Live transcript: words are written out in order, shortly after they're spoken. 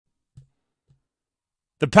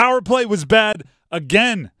The power play was bad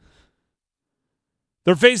again.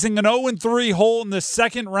 They're facing an 0-3 hole in the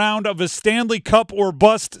second round of a Stanley Cup or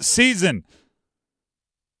bust season.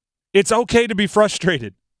 It's okay to be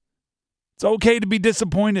frustrated. It's okay to be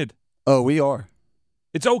disappointed. Oh, we are.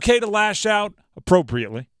 It's okay to lash out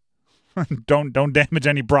appropriately. Don't damage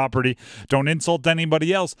any property. Don't insult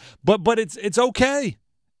anybody else. But it's okay.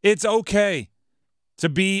 It's okay to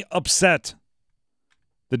be upset.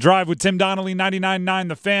 The Drive with Tim Donnelly, 99.9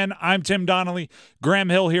 The Fan. I'm Tim Donnelly. Graham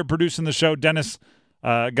Hill here producing the show. Dennis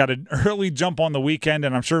got an early jump on the weekend,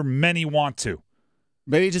 and I'm sure many want to.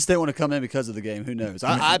 Maybe he just didn't want to come in because of the game. Who knows?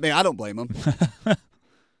 I mean, I don't blame him.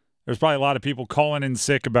 There's probably a lot of people calling in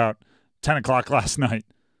sick about 10 o'clock last night.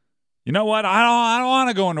 You know what? I don't want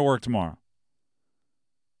to go into work tomorrow.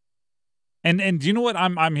 And do you know what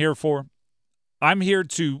I'm here for? I'm here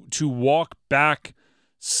to walk back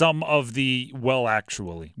some of the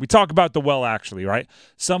actually. We talk about the actually, right?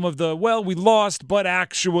 Some of the we lost, but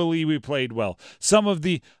actually we played well. Some of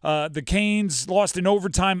the Canes lost in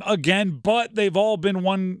overtime again, but they've all been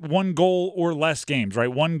one goal or less games,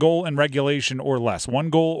 right? One goal in regulation or less, one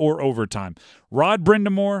goal or overtime. Rod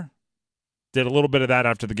Brind'amour did a little bit of that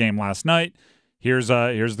after the game last night. Here's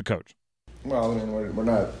the coach. Well, I mean, we're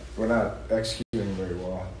not executing very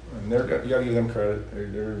well, and you got to give them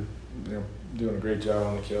credit. They're doing a great job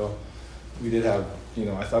on the kill. We did have,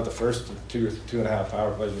 I thought the first two and a half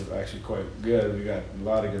power plays were actually quite good. We got a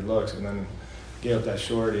lot of good looks, and then gave up that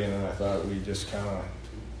shorty, and then I thought we just kind of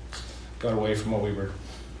got away from what we were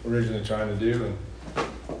originally trying to do. And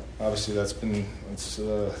obviously it's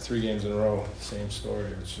 3 games in a row, same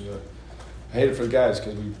story. Which I hate it for the guys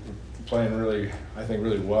because we're playing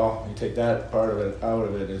really well. You take that part of it out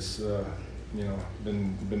of it, it's I've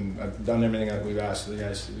done everything that we've asked the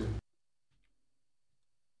guys to do.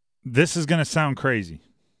 This is going to sound crazy.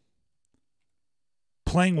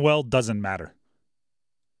 Playing well doesn't matter.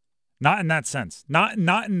 Not in that sense. Not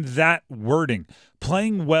in that wording.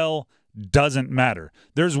 Playing well doesn't matter.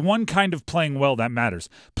 There's one kind of playing well that matters.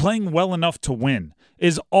 Playing well enough to win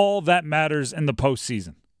is all that matters in the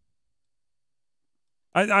postseason.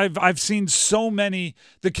 I've seen so many.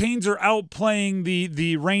 The Canes are outplaying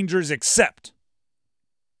the Rangers except.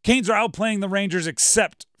 Canes are outplaying the Rangers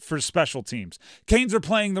except for special teams. Canes are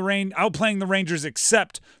outplaying the Rangers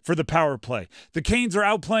except for the power play. The Canes are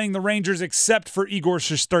outplaying the Rangers except for Igor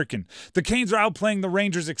Shesterkin. The Canes are outplaying the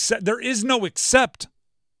Rangers except. There is no except.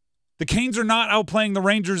 The Canes are not outplaying the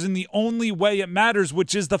Rangers in the only way it matters,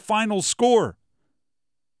 which is the final score.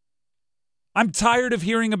 I'm tired of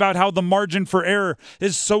hearing about how the margin for error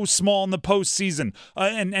is so small in the postseason,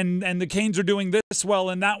 and the Canes are doing this well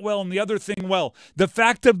and that well and the other thing well. The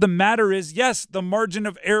fact of the matter is, yes, the margin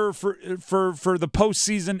of error for the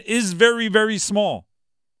postseason is very, very small.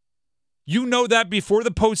 You know that before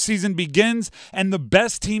the postseason begins, and the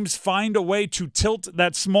best teams find a way to tilt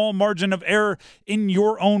that small margin of error in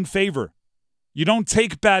your own favor. You don't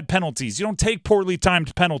take bad penalties. You don't take poorly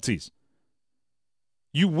timed penalties.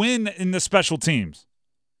 You win in the special teams.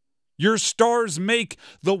 Your stars make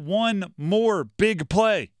the one more big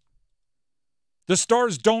play. The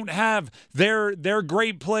Stars don't have their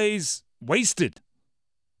great plays wasted.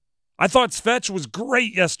 I thought Svetch was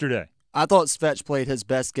great yesterday. I thought Svetch played his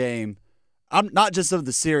best game. Not just of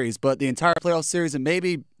the series, but the entire playoff series and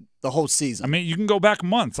maybe the whole season. I mean, you can go back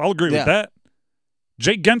months. I'll agree with that.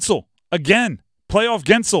 Jake Gensel, again, playoff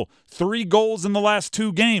Gensel, 3 goals in the last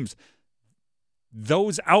 2 games.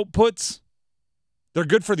 Those outputs, they're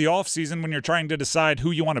good for the offseason when you're trying to decide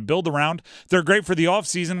who you want to build around. They're great for the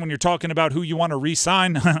offseason when you're talking about who you want to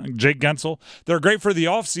re-sign, Jake Gensel. They're great for the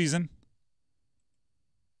offseason.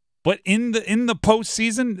 But in the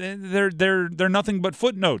postseason, they're nothing but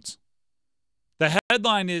footnotes. The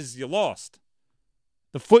headline is you lost.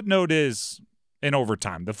 The footnote is in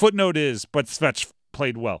overtime. The footnote is, but Svetch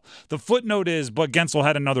played well. The footnote is, but Gensel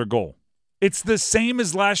had another goal. It's the same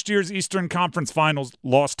as last year's Eastern Conference Finals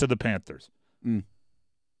loss to the Panthers. And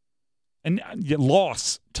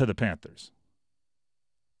loss to the Panthers.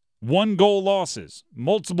 1-goal losses,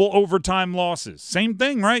 multiple overtime losses. Same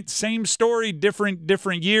thing, right? Same story,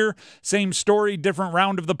 different year. Same story, different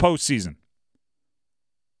round of the postseason.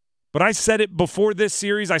 But I said it before this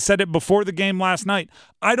series. I said it before the game last night.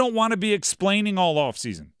 I don't want to be explaining all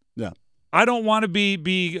offseason. Yeah. I don't want to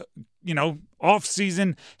be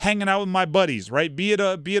off-season hanging out with my buddies, right? Be it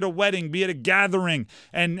a wedding, be it a gathering,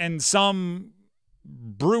 and some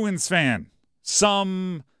Bruins fan,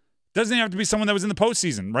 some doesn't have to be someone that was in the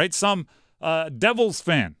postseason, right? Some Devils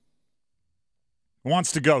fan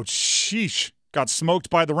wants to go, sheesh, got smoked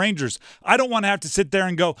by the Rangers. I don't want to have to sit there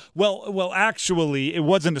and go, well, actually, it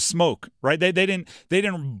wasn't a smoke, right? They didn't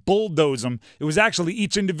bulldoze them. It was actually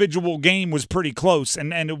each individual game was pretty close,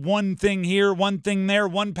 and one thing here, one thing there,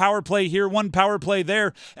 one power play here, one power play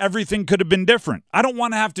there, everything could have been different. I don't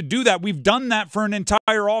want to have to do that. We've done that for an entire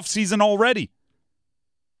offseason already.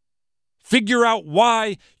 Figure out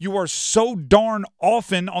why you are so darn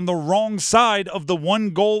often on the wrong side of the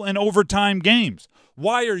one goal and overtime games.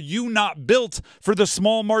 Why are you not built for the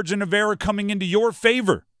small margin of error coming into your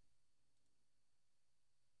favor?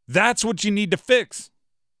 That's what you need to fix.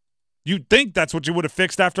 You'd think that's what you would have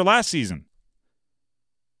fixed after last season.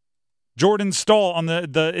 Jordan Stahl on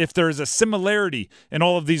the if there is a similarity in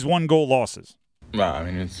all of these one-goal losses. Well, I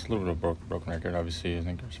mean, it's a little bit of a broken record, obviously. I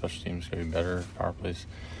think our special teams got to be better. Power plays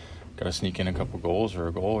got to sneak in a couple goals or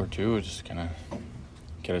a goal or two. Just kind of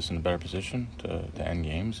get us in a better position to end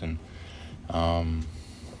games. And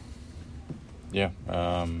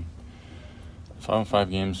 5-on-5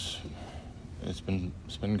 games, it's been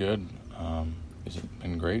good. Has it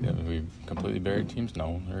been great? Have we completely buried teams?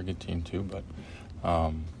 No, they're a good team too. But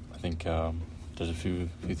I think there's a few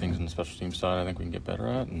things on the special team side I think we can get better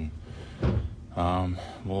at, and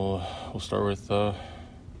we'll start with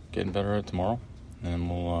getting better at tomorrow, and then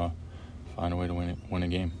we'll find a way to win a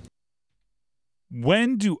game.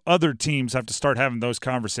 When do other teams have to start having those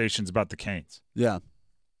conversations about the Canes? Yeah.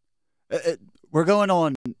 We're going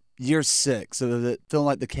on year 6, so that feeling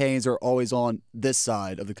like the Canes are always on this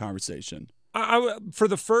side of the conversation. For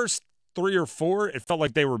the first 3 or 4, it felt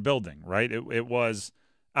like they were building, right? It was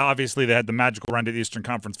obviously they had the magical run to the Eastern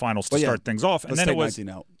Conference Finals to start things off, and then it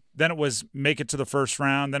was make it to the first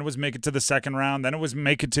round, then it was make it to the second round, then it was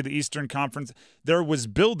make it to the Eastern Conference. There was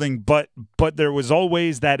building, but there was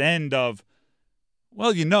always that end of,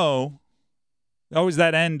 well, always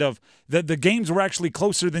that end of the games were actually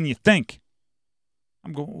closer than you think.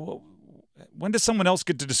 I'm going, well, when does someone else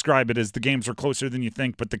get to describe it as the games were closer than you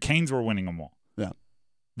think, but the Canes were winning them all? Yeah.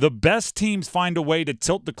 The best teams find a way to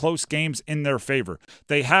tilt the close games in their favor.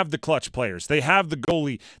 They have the clutch players. They have the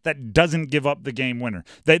goalie that doesn't give up the game winner.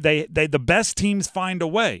 The best teams find a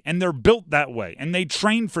way, and they're built that way, and they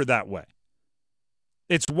train for that way.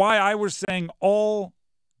 It's why I was saying all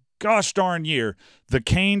gosh darn year the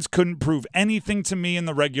Canes couldn't prove anything to me in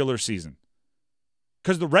the regular season.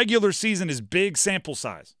 Because the regular season is big sample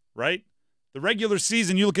size, right? The regular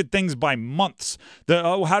season, you look at things by months.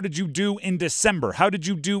 How did you do in December? How did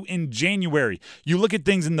you do in January? You look at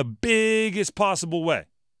things in the biggest possible way.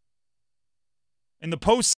 In the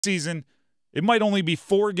postseason, it might only be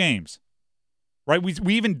 4 games, right?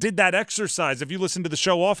 We even did that exercise. If you listen to the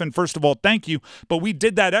show often, first of all, thank you. But we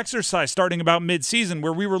did that exercise starting about midseason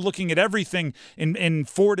where we were looking at everything in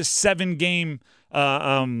 4 to 7 game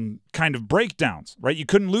kind of breakdowns, right? You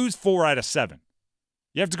couldn't lose 4 out of 7.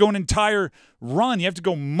 You have to go an entire run. You have to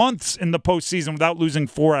go months in the postseason without losing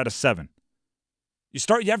 4 out of 7.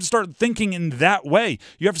 You have to start thinking in that way.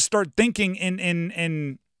 You have to start thinking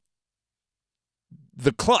in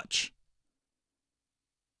the clutch.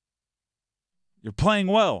 You're playing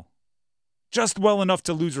well, just well enough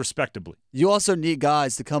to lose respectably. You also need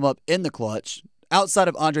guys to come up in the clutch. Outside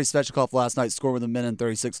of Andrei Svechnikov last night, scored with a minute and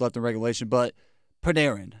 36 left in regulation, but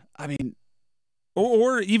Panarin, I mean.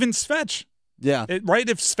 Or even Svech. Yeah. Right?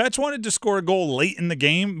 If Svech wanted to score a goal late in the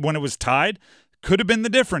game when it was tied, could have been the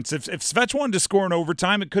difference. If Svech wanted to score in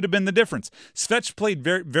overtime, it could have been the difference. Svech played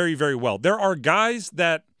very, very, very well. There are guys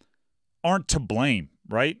that aren't to blame,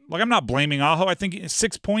 right? Like, I'm not blaming Aho. I think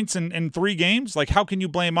 6 points in 3 games. Like, how can you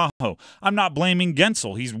blame Aho? I'm not blaming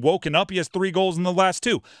Gensel. He's woken up. He has 3 goals in the last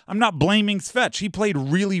 2. I'm not blaming Svech. He played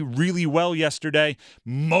really, really well yesterday,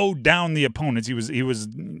 mowed down the opponents. He was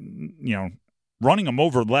running them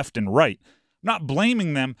over left and right. Not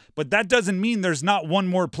blaming them, but that doesn't mean there's not one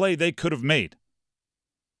more play they could have made.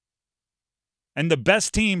 And the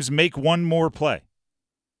best teams make one more play.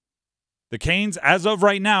 The Canes, as of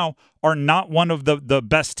right now, are not one of the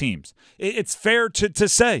best teams. It's fair to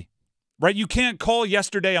say, right? You can't call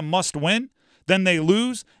yesterday a must-win, then they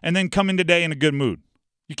lose, and then come in today in a good mood.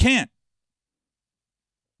 You can't.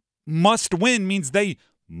 Must-win means they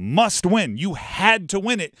must win. You had to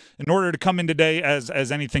win it in order to come in today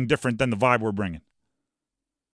as anything different than the vibe we're bringing.